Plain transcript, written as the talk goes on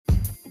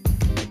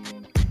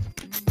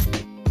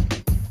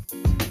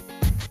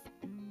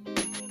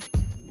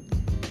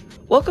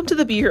Welcome to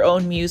the Be Your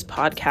Own Muse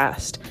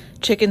podcast,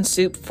 chicken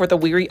soup for the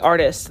weary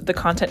artist, the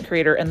content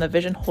creator, and the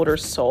vision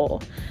holder's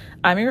soul.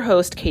 I'm your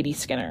host, Katie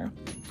Skinner.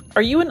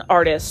 Are you an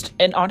artist,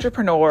 an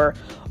entrepreneur,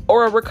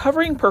 or a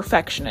recovering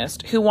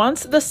perfectionist who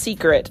wants the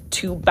secret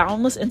to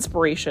boundless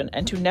inspiration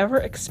and to never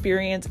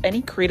experience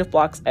any creative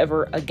blocks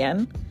ever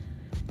again?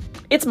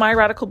 It's my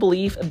radical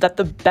belief that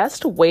the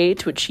best way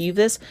to achieve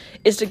this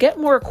is to get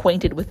more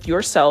acquainted with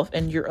yourself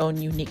and your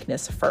own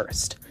uniqueness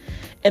first.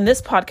 In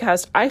this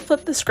podcast, I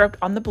flip the script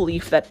on the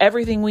belief that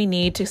everything we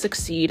need to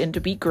succeed and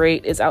to be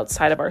great is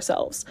outside of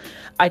ourselves.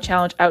 I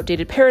challenge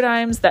outdated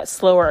paradigms that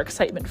slow our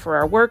excitement for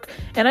our work,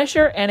 and I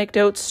share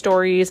anecdotes,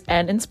 stories,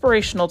 and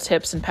inspirational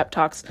tips and pep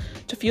talks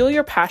to fuel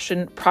your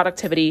passion,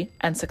 productivity,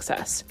 and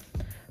success.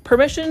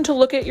 Permission to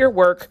look at your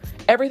work,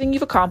 everything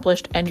you've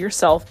accomplished, and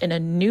yourself in a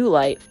new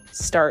light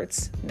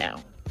starts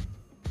now.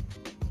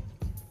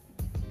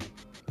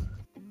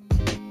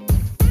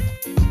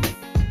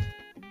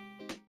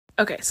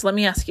 Okay, so let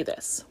me ask you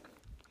this.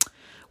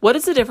 What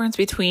is the difference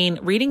between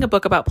reading a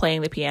book about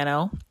playing the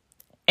piano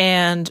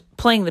and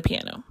playing the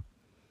piano?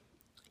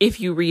 If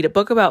you read a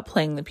book about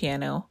playing the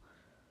piano,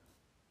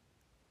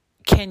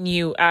 can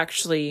you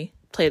actually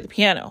play the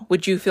piano?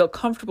 Would you feel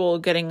comfortable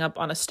getting up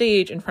on a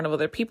stage in front of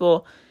other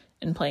people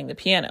and playing the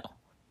piano?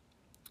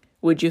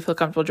 Would you feel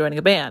comfortable joining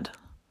a band?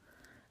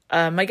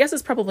 My guess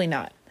is probably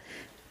not.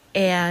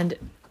 And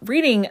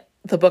reading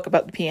the book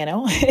about the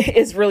piano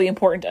is really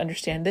important to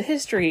understand the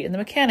history and the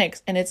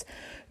mechanics, and it's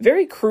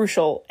very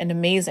crucial and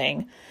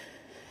amazing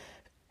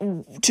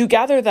to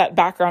gather that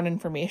background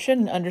information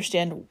and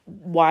understand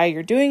why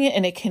you're doing it,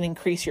 and it can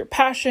increase your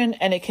passion,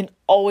 and it can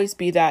always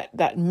be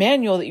that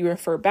manual that you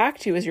refer back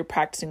to as you're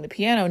practicing the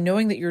piano,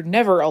 knowing that you're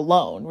never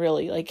alone,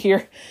 really. Like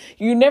you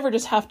never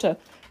just have to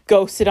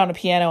go sit at a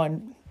piano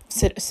and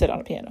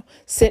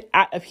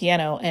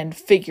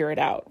figure it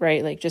out,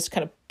 right? Like just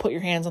kind of put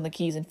your hands on the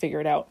keys and figure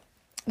it out.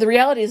 The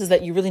reality is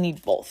that you really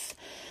need both.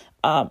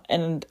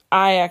 And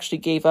I actually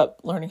gave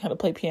up learning how to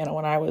play piano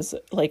when I was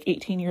like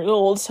 18 years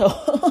old.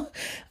 So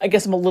I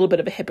guess I'm a little bit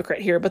of a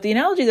hypocrite here. But the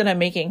analogy that I'm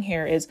making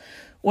here is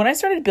when I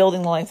started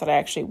building the life that I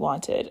actually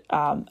wanted,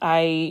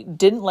 I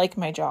didn't like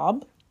my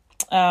job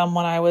when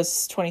I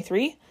was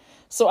 23.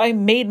 So I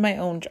made my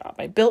own job.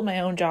 I built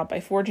my own job by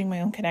forging my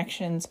own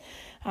connections,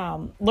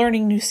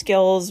 learning new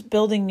skills,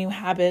 building new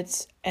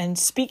habits, and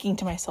speaking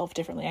to myself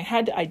differently. I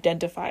had to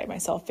identify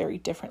myself very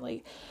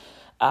differently.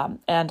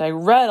 And I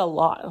read a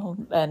lot,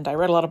 and I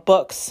read a lot of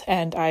books,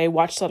 and I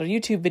watched a lot of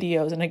YouTube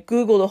videos, and I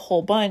Googled a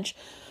whole bunch.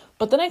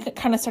 But then I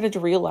kind of started to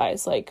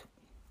realize, like,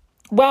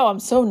 wow, I'm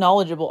so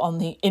knowledgeable on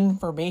the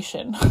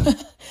information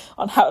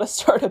on how to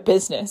start a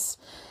business,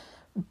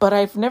 but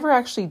I've never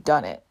actually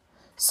done it.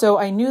 So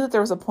I knew that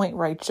there was a point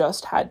where I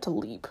just had to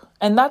leap.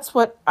 And that's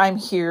what I'm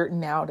here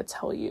now to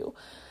tell you.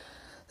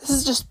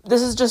 This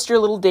is just your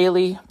little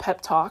daily pep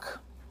talk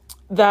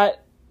that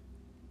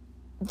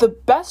the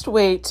best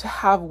way to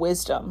have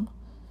wisdom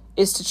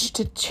is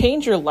to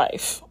change your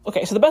life.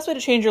 Okay, so the best way to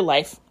change your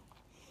life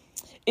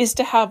is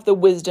to have the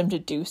wisdom to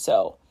do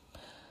so.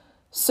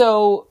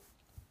 So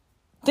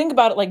think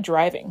about it like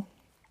driving.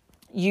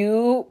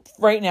 You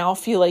right now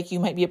feel like you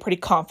might be a pretty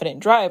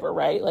confident driver,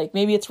 right? Like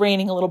maybe it's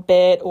raining a little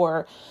bit,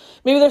 or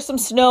maybe there's some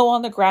snow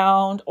on the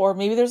ground, or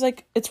maybe there's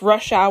it's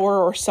rush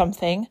hour or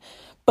something.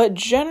 But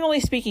generally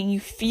speaking, you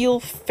feel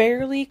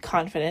fairly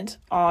confident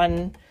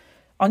on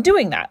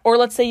doing that. Or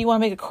let's say you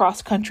want to make a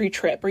cross-country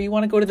trip, or you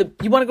want to go to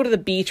the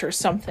beach or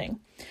something.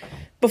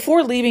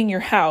 Before leaving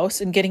your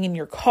house and getting in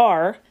your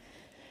car,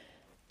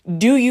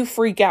 do you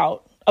freak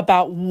out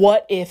about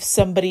what if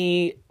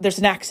there's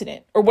an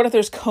accident, or what if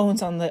there's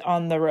cones on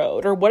the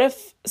road, or what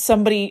if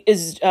somebody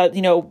is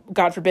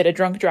God forbid, a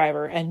drunk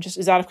driver and just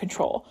is out of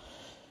control?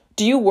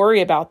 Do you worry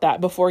about that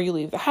before you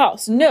leave the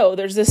house? No,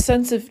 there's this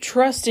sense of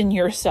trust in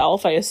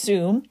yourself, I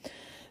assume,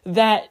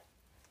 that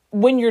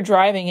when you're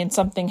driving and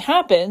something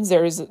happens,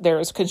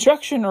 there's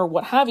construction or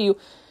what have you,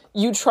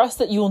 you trust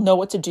that you will know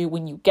what to do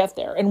when you get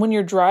there. And when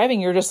you're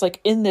driving, you're just like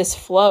in this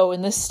flow,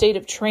 in this state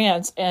of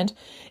trance. And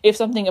if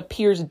something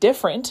appears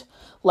different,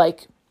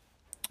 like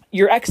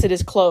your exit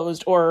is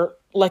closed, or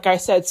like I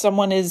said,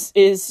 someone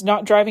is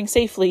not driving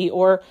safely,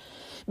 or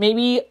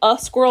maybe a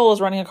squirrel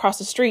is running across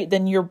the street,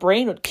 then your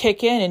brain would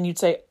kick in and you'd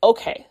say,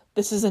 okay,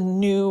 this is a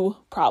new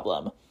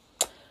problem.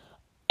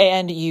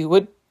 And you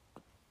would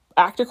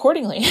act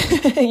accordingly.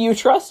 You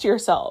trust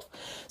yourself.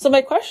 So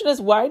my question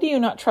is, why do you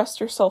not trust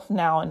yourself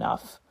now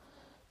enough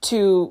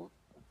to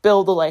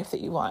build the life that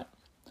you want?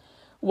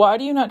 Why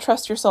do you not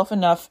trust yourself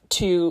enough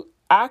to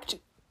act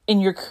in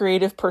your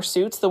creative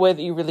pursuits the way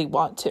that you really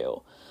want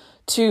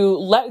to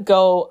let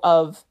go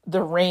of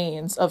the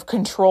reins of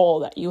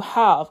control that you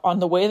have on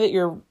the way that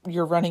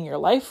you're running your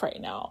life right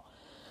now?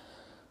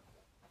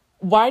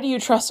 Why do you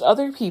trust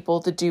other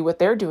people to do what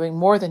they're doing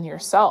more than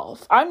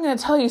yourself? I'm going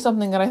to tell you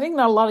something that I think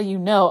not a lot of you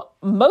know.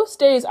 Most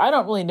days, I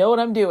don't really know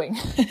what I'm doing.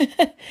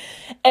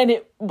 And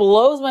it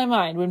blows my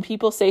mind when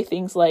people say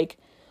things like,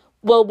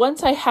 well,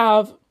 once I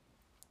have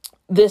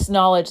this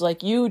knowledge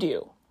like you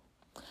do,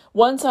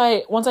 Once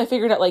I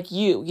figured out like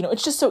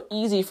it's just so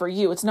easy for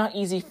you. It's not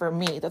easy for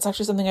me. That's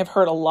actually something I've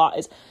heard a lot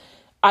is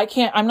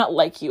I'm not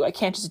like you. I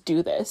can't just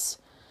do this.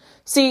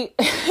 See,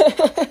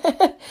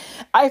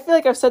 I feel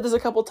like I've said this a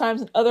couple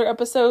times in other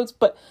episodes,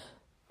 but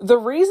the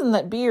reason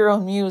that Be Your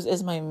Own Muse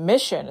is my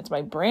mission, it's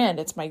my brand,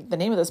 the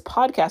name of this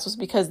podcast was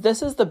because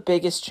this is the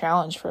biggest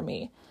challenge for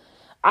me.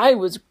 I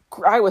was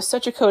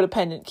such a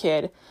codependent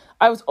kid.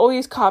 I was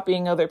always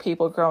copying other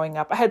people growing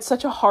up. I had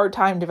such a hard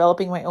time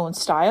developing my own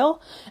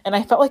style, and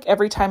I felt like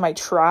every time I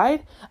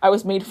tried, I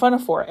was made fun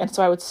of for it, and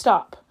so I would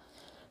stop.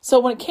 So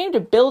when it came to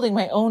building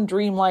my own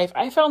dream life,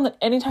 I found that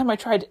anytime I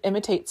tried to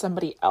imitate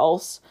somebody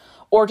else,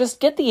 or just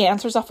get the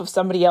answers off of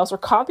somebody else, or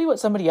copy what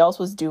somebody else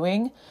was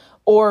doing,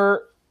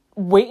 or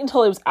wait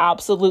until it was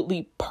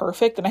absolutely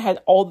perfect and I had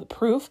all the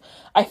proof,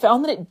 I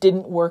found that it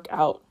didn't work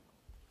out.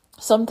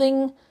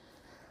 Something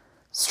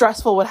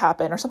stressful would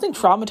happen, or something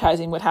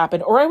traumatizing would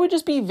happen, or I would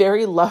just be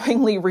very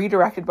lovingly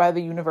redirected by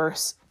the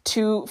universe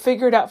to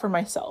figure it out for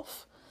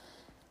myself.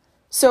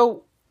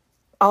 So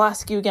I'll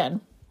ask you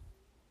again.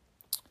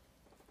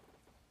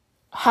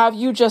 Have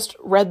you just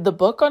read the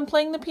book on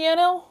playing the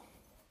piano?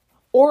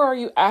 Or are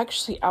you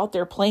actually out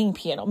there playing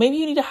piano? Maybe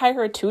you need to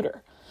hire a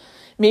tutor.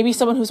 Maybe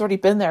someone who's already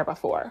been there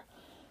before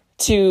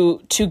to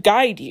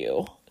guide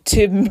you,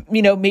 to,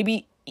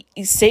 maybe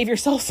save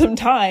yourself some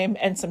time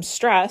and some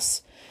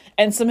stress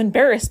and some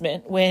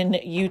embarrassment when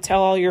you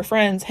tell all your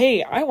friends,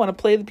 hey, I want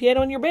to play the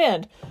piano in your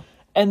band.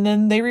 And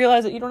then they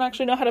realize that you don't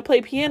actually know how to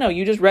play piano.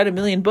 You just read a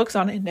million books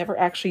on it and never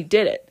actually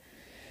did it.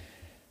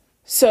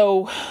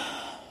 So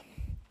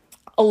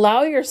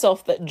allow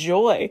yourself that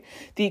joy,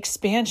 the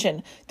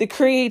expansion, the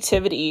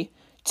creativity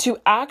to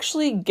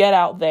actually get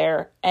out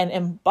there and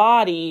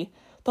embody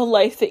the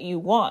life that you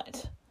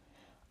want.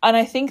 And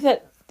I think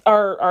that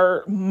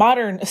our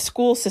modern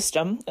school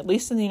system, at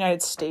least in the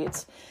United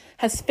States,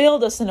 has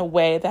failed us in a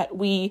way that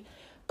we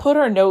put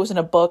our nose in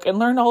a book and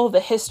learn all of the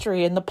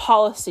history and the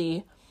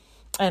policy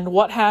and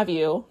what have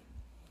you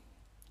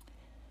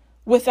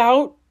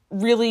without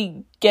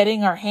really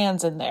getting our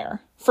hands in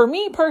there. For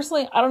me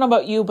personally, I don't know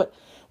about you, but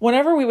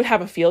whenever we would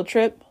have a field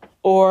trip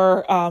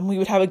or we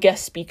would have a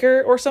guest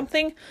speaker or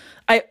something,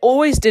 I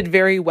always did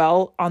very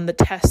well on the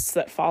tests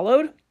that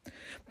followed.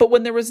 But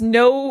when there was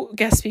no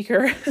guest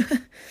speaker,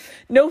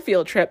 no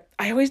field trip,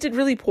 I always did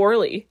really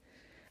poorly.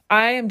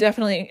 I am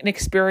definitely an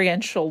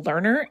experiential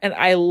learner, and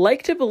I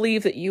like to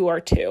believe that you are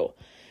too.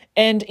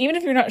 And even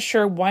if you're not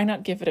sure, why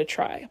not give it a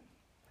try?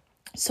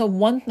 So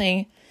one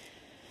thing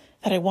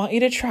that I want you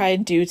to try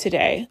and do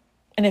today,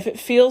 and if it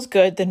feels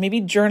good, then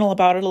maybe journal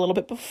about it a little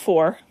bit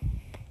before,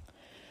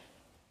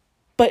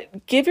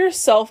 but give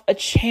yourself a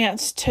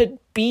chance to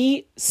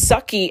be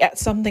sucky at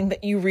something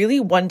that you really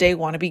one day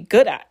want to be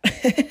good at.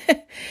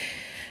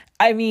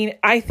 I mean,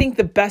 I think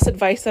the best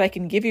advice that I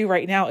can give you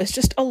right now is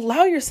just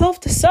allow yourself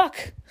to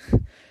suck.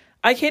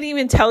 I can't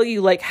even tell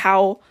you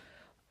how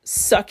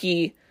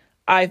sucky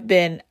I've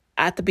been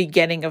at the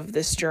beginning of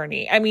this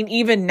journey. I mean,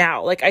 even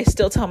now, I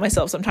still tell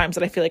myself sometimes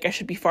that I feel like I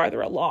should be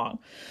farther along.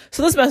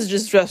 So this message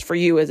is just for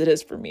you as it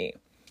is for me.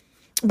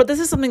 But this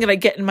is something that I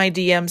get in my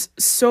DMs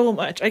so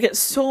much. I get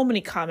so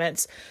many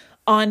comments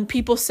on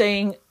people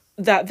saying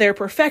that they're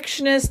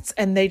perfectionists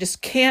and they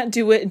just can't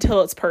do it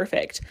until it's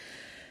perfect.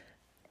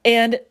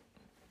 And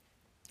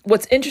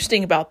what's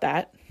interesting about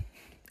that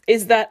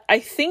is that I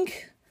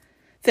think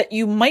that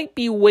you might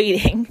be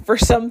waiting for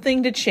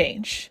something to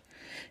change.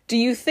 Do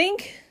you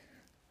think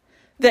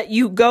that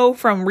you go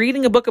from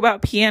reading a book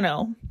about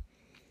piano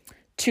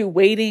to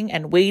waiting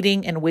and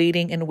waiting and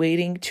waiting and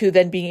waiting to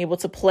then being able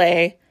to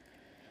play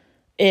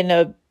in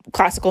a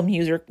classical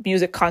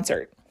music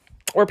concert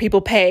where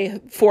people pay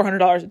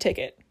 $400 a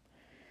ticket?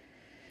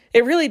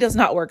 It really does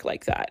not work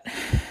like that.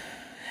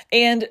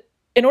 And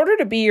in order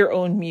to be your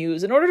own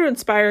muse, in order to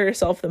inspire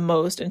yourself the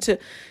most and to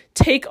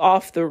take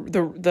off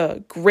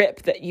the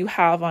grip that you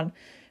have on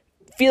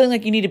feeling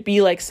like you need to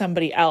be like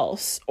somebody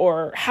else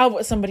or have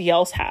what somebody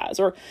else has,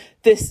 or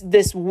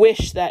this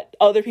wish that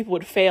other people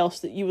would fail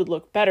so that you would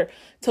look better,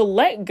 to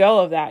let go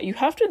of that, you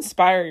have to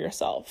inspire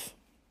yourself.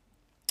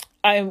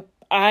 I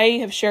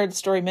have shared the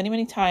story many,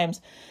 many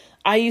times.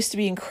 I used to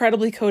be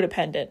incredibly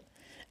codependent,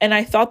 and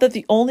I thought that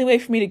the only way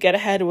for me to get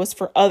ahead was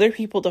for other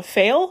people to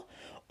fail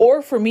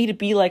or for me to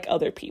be like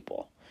other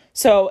people.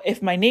 So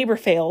if my neighbor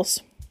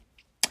fails,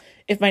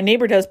 if my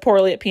neighbor does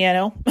poorly at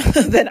piano,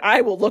 then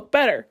I will look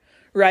better,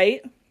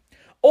 right?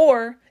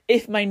 Or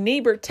if my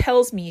neighbor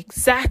tells me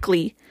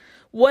exactly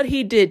what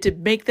he did to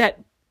make that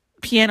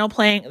piano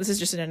playing, this is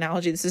just an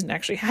analogy, this doesn't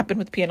actually happen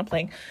with piano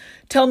playing,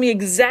 tell me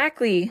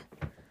exactly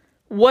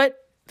what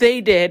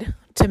they did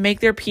to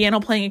make their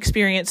piano playing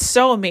experience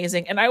so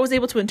amazing, and I was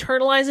able to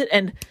internalize it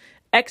and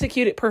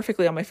execute it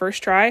perfectly on my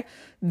first try,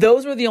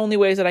 those were the only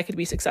ways that I could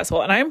be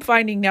successful. And I'm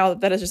finding now that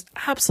that is just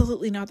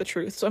absolutely not the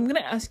truth. So I'm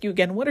going to ask you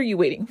again, what are you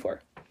waiting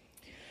for?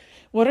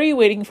 What are you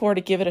waiting for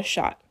to give it a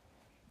shot?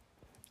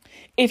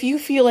 If you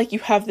feel like you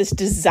have this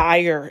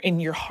desire in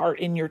your heart,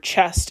 in your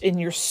chest, in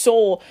your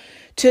soul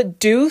to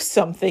do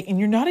something, and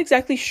you're not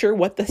exactly sure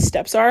what the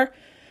steps are,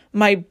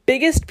 My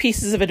biggest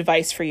pieces of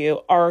advice for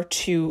you are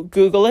to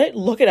Google it,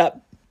 look it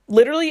up.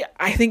 Literally,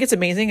 I think it's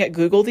amazing at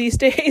Google these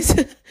days.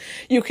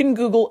 You can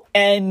Google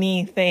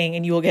anything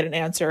and you will get an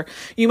answer.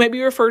 You might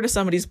be referred to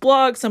somebody's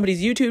blog,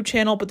 somebody's YouTube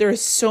channel, but there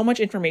is so much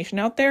information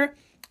out there.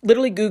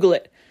 Literally Google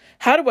it.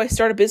 How do I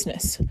start a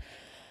business?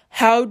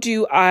 How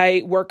do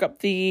I work up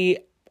the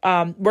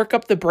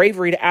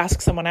bravery to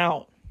ask someone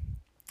out?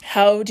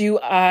 How do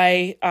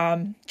I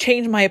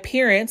change my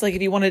appearance? Like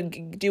if you want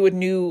to do a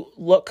new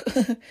look,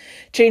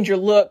 change your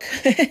look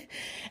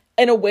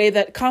in a way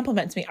that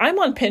complements me. I'm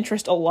on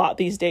Pinterest a lot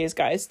these days,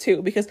 guys,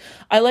 too, because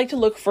I like to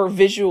look for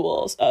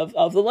visuals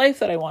of the life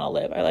that I want to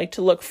live. I like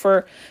to look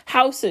for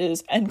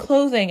houses and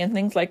clothing and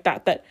things like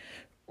that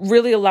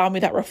really allow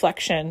me that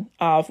reflection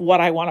of what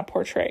I want to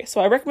portray.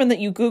 So I recommend that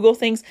you Google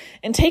things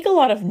and take a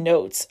lot of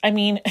notes. I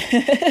mean,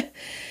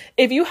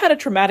 if you had a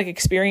traumatic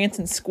experience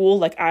in school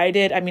like I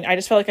did, I mean, I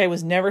just felt like I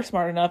was never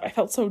smart enough. I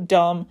felt so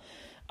dumb.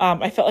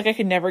 I felt like I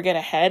could never get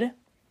ahead.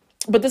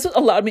 But this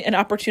allowed me an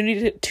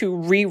opportunity to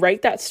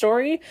rewrite that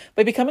story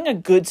by becoming a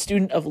good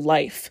student of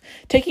life,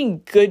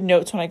 taking good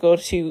notes when I go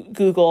to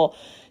Google,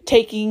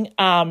 taking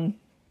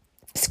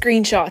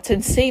screenshots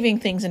and saving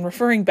things and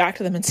referring back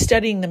to them and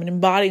studying them and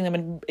embodying them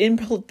and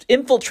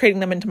infiltrating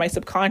them into my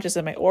subconscious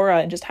and my aura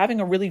and just having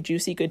a really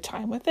juicy good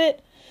time with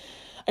it.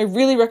 I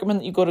really recommend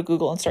that you go to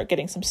Google and start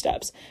getting some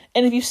steps.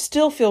 And if you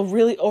still feel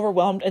really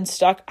overwhelmed and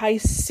stuck, I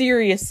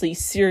seriously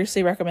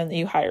recommend that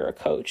you hire a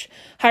coach.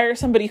 Hire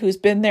somebody who's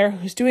been there,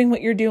 who's doing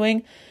what you're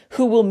doing,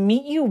 who will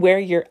meet you where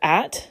you're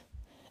at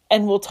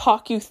and will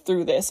talk you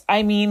through this.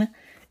 I mean,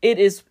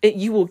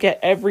 you will get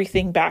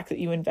everything back that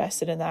you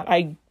invested in that.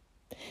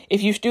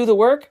 If you do the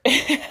work,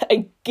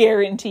 I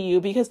guarantee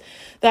you, because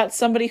that's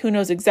somebody who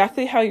knows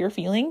exactly how you're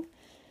feeling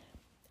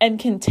and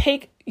can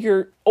take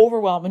your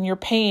overwhelm and your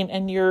pain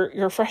and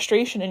your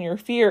frustration and your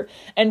fear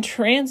and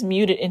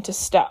transmute it into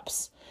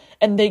steps.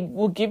 And they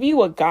will give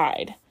you a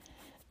guide.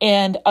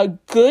 And a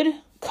good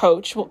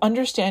coach will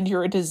understand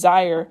your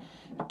desire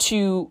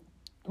to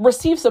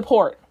receive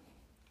support.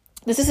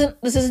 This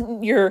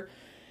isn't your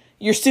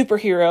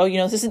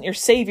superhero, this isn't your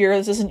savior,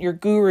 this isn't your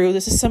guru.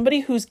 This is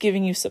somebody who's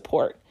giving you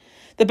support.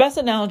 The best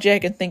analogy I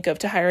can think of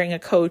to hiring a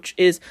coach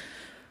is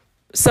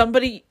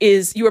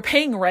you are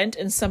paying rent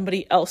in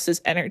somebody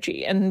else's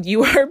energy, and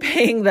you are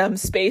paying them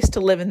space to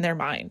live in their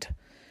mind.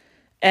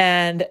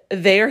 And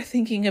they are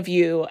thinking of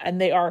you, and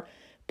they are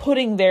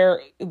putting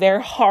their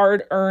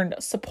hard-earned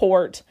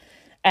support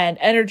and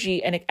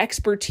energy and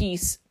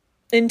expertise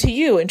into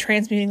you and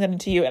transmuting that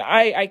into you. And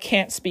I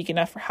can't speak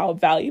enough for how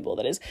valuable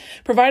that is.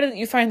 Provided that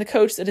you find the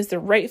coach that is the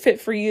right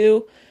fit for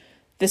you,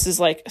 this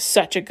is like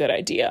such a good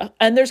idea.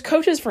 And there's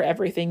coaches for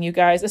everything, you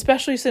guys,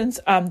 especially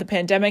since the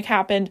pandemic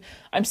happened.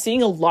 I'm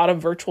seeing a lot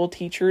of virtual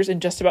teachers in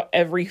just about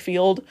every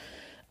field.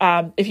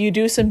 If you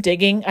do some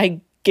digging, I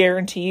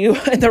guarantee you,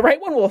 and the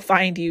right one will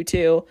find you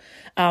too.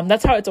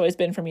 That's how it's always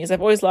been for me, is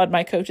I've always allowed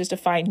my coaches to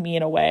find me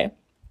in a way.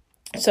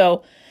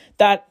 So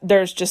that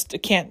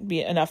it can't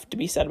be enough to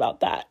be said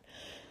about that.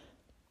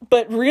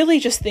 But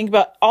really just think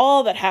about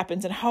all that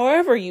happens, and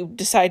however you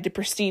decide to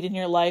proceed in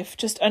your life,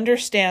 just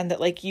understand that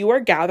like you are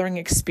gathering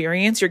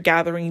experience, you're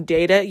gathering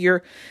data,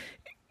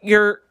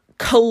 you're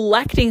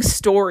collecting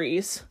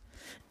stories,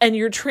 and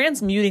you're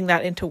transmuting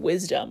that into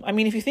wisdom. I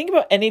mean, if you think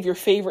about any of your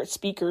favorite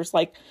speakers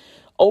like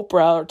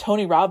Oprah or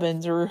Tony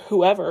Robbins or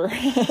whoever,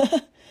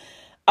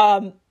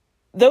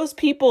 those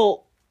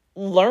people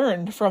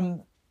learned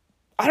from,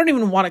 I don't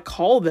even want to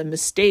call them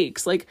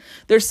mistakes. Like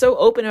they're so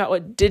open about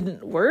what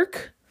didn't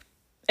work.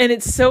 And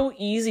it's so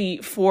easy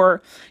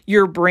for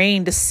your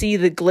brain to see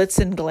the glitz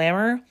and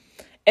glamour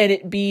and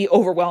it be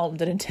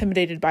overwhelmed and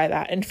intimidated by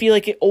that and feel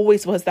like it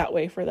always was that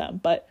way for them.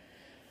 But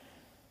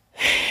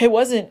it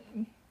wasn't.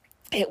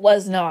 It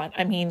was not.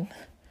 I mean,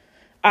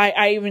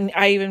 I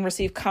even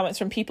receive comments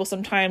from people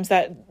sometimes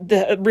that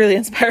really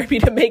inspired me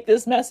to make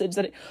this message,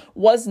 that it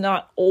was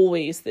not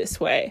always this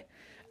way.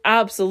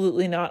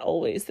 Absolutely not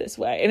always this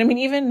way. And I mean,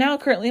 even now,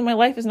 currently, my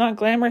life is not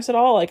glamorous at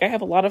all. Like I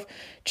have a lot of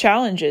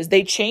challenges.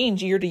 They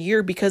change year to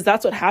year because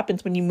that's what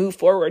happens when you move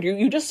forward.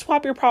 You just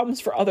swap your problems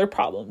for other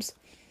problems.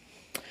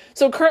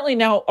 So currently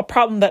now, a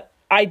problem that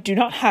I do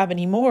not have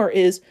anymore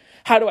is,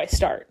 how do I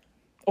start?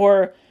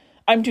 Or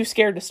I'm too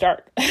scared to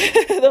start.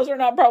 Those are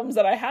not problems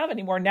that I have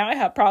anymore. Now I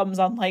have problems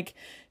on like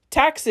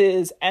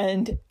taxes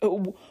and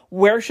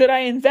where should I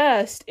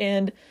invest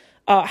and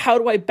how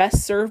do I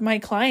best serve my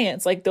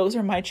clients? Like those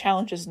are my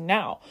challenges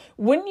now.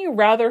 Wouldn't you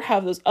rather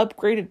have those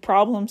upgraded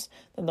problems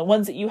than the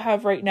ones that you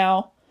have right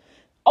now?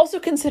 Also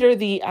consider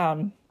the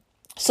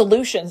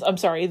solutions.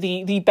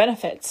 The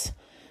benefits.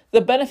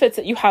 The benefits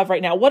that you have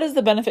right now. What is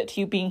the benefit to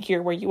you being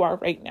here where you are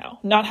right now?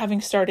 Not having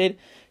started,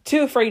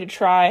 too afraid to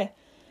try.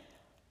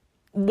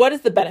 What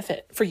is the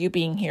benefit for you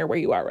being here where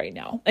you are right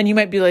now? And you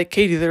might be like,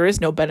 Katie, there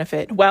is no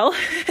benefit. Well,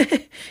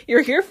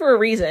 you're here for a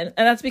reason.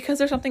 And that's because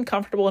there's something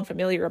comfortable and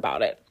familiar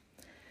about it.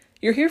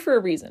 You're here for a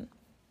reason.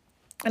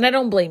 And I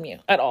don't blame you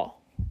at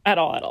all. At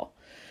all.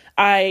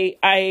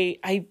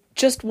 I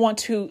just want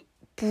to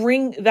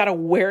bring that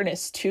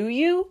awareness to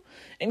you,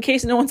 in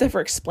case no one's ever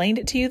explained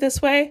it to you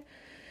this way.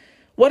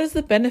 What is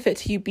the benefit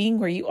to you being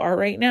where you are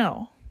right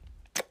now?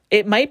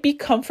 It might be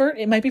comfort.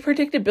 It might be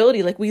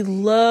predictability. Like, we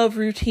love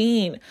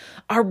routine.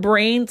 Our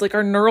brains, like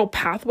our neural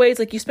pathways,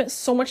 like you spent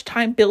so much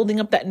time building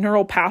up that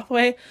neural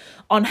pathway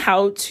on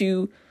how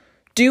to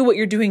do what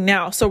you're doing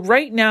now. So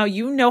right now,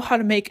 you know how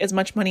to make as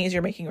much money as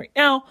you're making right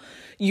now.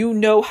 You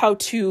know how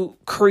to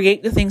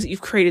create the things that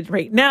you've created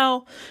right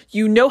now.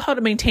 You know how to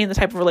maintain the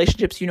type of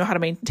relationships you know how to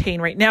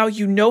maintain right now.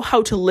 You know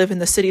how to live in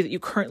the city that you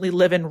currently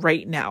live in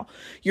right now.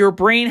 Your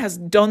brain has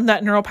done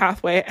that neural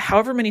pathway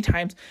however many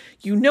times.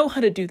 You know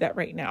how to do that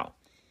right now.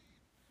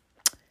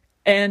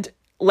 And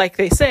like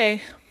they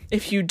say,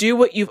 if you do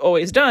what you've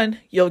always done,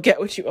 you'll get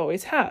what you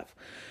always have.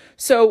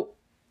 So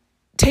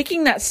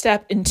taking that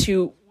step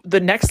into the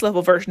next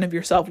level version of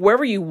yourself,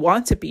 wherever you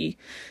want to be,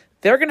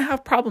 they're going to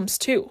have problems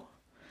too.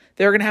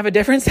 They're going to have a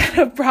different set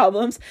of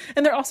problems,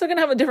 and they're also going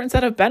to have a different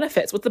set of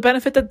benefits. What's the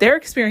benefit that they're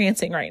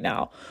experiencing right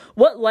now?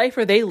 What life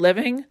are they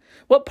living?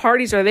 What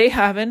parties are they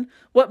having?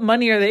 What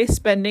money are they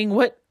spending?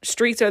 What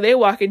streets are they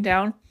walking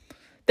down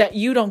that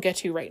you don't get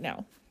to right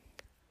now?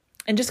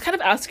 And just kind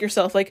of ask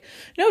yourself, like,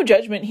 no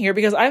judgment here,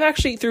 because I've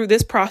actually, through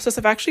this process,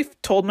 I've actually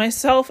told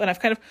myself, and I've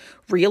kind of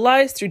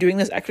realized through doing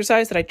this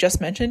exercise that I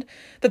just mentioned,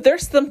 that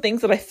there's some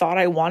things that I thought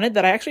I wanted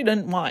that I actually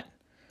didn't want.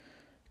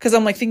 Because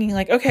I'm like thinking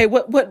like, okay,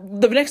 what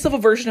the next level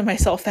version of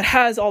myself that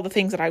has all the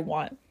things that I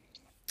want.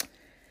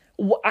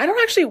 I don't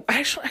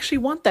actually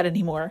want that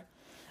anymore.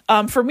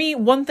 For me,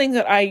 one thing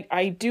that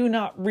I do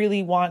not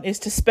really want is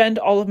to spend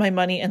all of my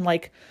money in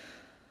like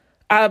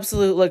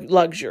absolute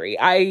luxury.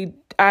 I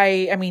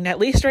mean, at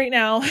least right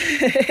now,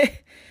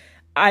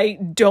 I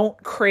don't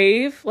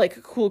crave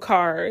like cool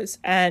cars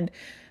and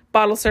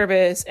bottle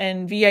service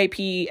and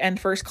VIP and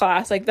first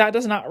class. Like, that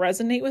does not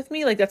resonate with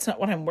me. Like, that's not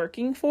what I'm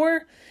working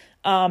for.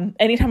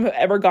 Anytime I've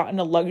ever gotten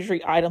a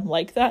luxury item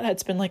like that,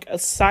 it's been like a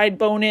side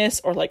bonus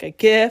or like a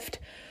gift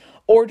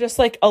or just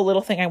like a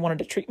little thing I wanted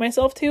to treat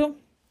myself to.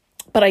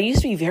 But I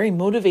used to be very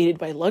motivated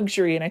by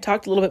luxury. And I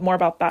talked a little bit more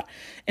about that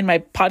in my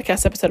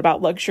podcast episode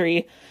about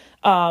luxury.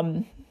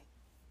 I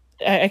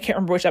can't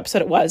remember which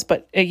episode it was,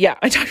 but yeah,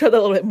 I talked about that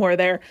a little bit more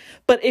there.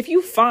 But if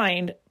you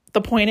find,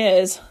 the point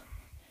is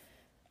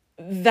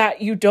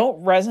that you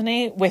don't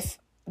resonate with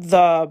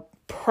the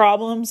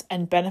problems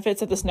and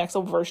benefits that this next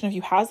level version of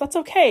you has, that's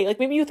okay. Like,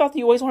 maybe you thought that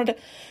you always wanted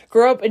to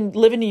grow up and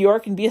live in New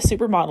York and be a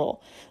supermodel,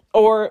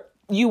 or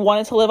you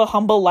wanted to live a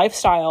humble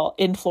lifestyle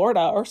in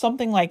Florida or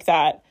something like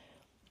that.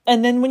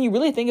 And then when you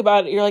really think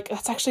about it, you're like,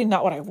 that's actually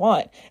not what I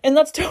want. And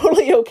that's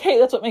totally okay.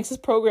 That's what makes this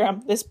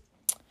program, this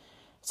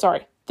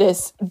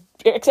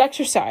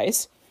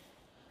exercise,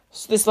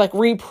 this like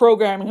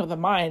reprogramming of the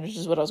mind, which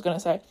is what I was going to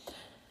say.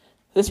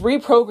 This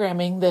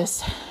reprogramming,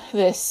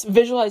 this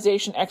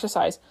visualization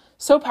exercise,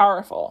 so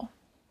powerful.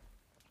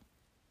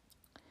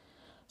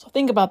 So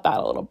think about that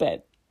a little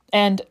bit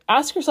and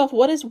ask yourself,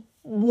 what is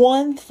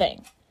one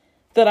thing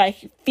that I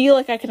feel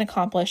like I can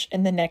accomplish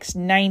in the next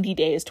 90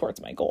 days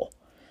towards my goal?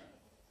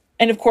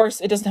 And of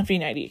course, it doesn't have to be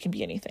 90, it can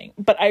be anything.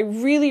 But I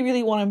really,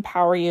 really want to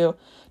empower you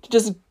to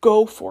just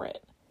go for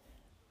it.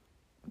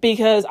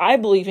 Because I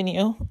believe in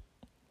you.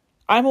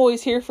 I'm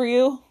always here for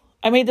you.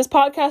 I made this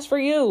podcast for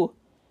you.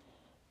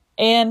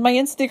 And my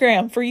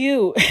Instagram for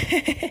you.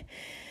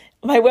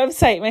 My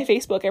website, my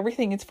Facebook,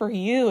 everything, it's for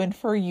you and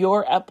for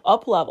your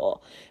up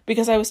level.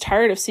 Because I was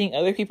tired of seeing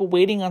other people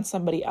waiting on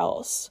somebody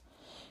else.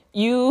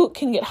 You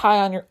can get high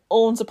on your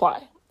own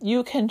supply.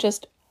 You can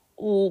just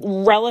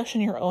relish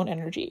in your own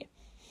energy.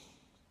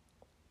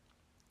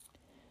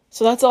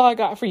 So that's all I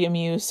got for you,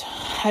 Muse.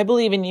 I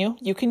believe in you.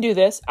 You can do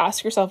this.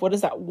 Ask yourself, what is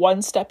that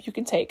one step you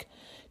can take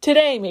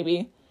today,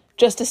 maybe,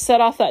 just to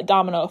set off that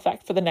domino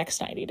effect for the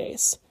next 90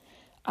 days.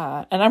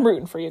 And I'm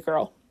rooting for you,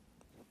 girl.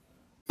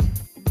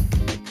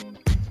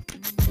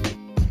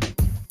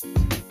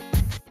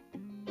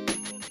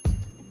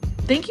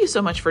 Thank you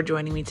so much for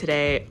joining me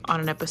today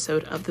on an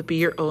episode of the Be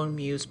Your Own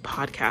Muse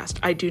podcast.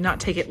 I do not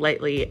take it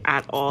lightly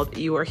at all that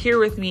you are here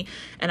with me,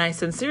 and I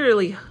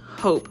sincerely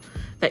hope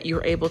that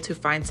you're able to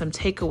find some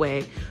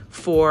takeaway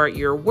for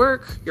your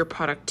work, your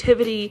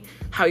productivity,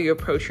 how you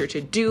approach your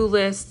to-do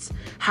lists,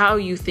 how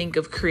you think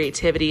of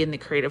creativity and the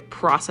creative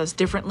process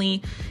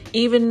differently,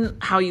 even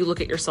how you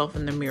look at yourself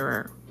in the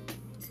mirror.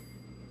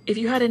 If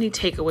you had any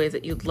takeaways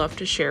that you'd love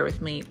to share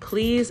with me,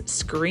 please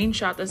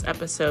screenshot this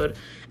episode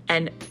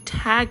and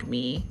tag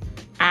me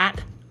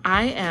at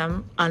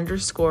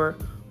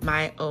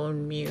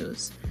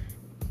 @IM_my_own_muse.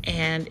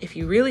 And if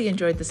you really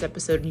enjoyed this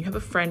episode and you have a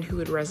friend who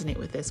would resonate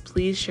with this,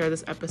 please share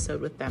this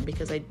episode with them,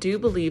 because I do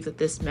believe that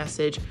this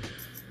message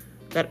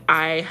that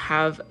I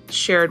have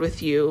shared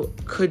with you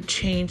could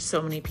change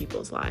so many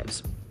people's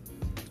lives.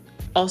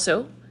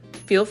 Also,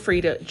 feel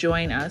free to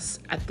join us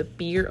at the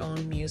Be Your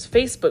Own Muse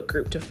Facebook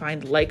group to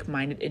find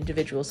like-minded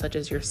individuals such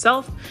as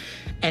yourself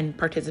and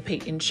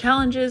participate in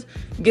challenges,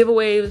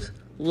 giveaways,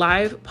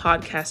 live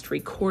podcast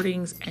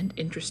recordings, and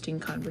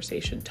interesting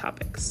conversation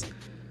topics.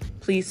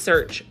 please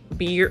search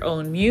Be Your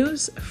Own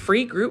Muse,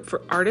 free group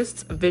for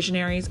artists,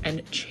 visionaries,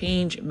 and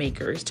change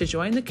makers to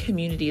join the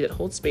community that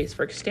holds space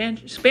for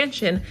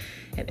expansion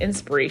and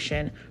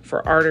inspiration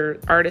for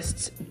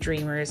artists,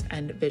 dreamers,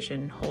 and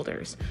vision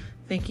holders.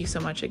 Thank you so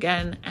much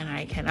again, and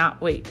I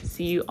cannot wait to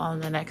see you on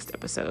the next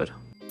episode.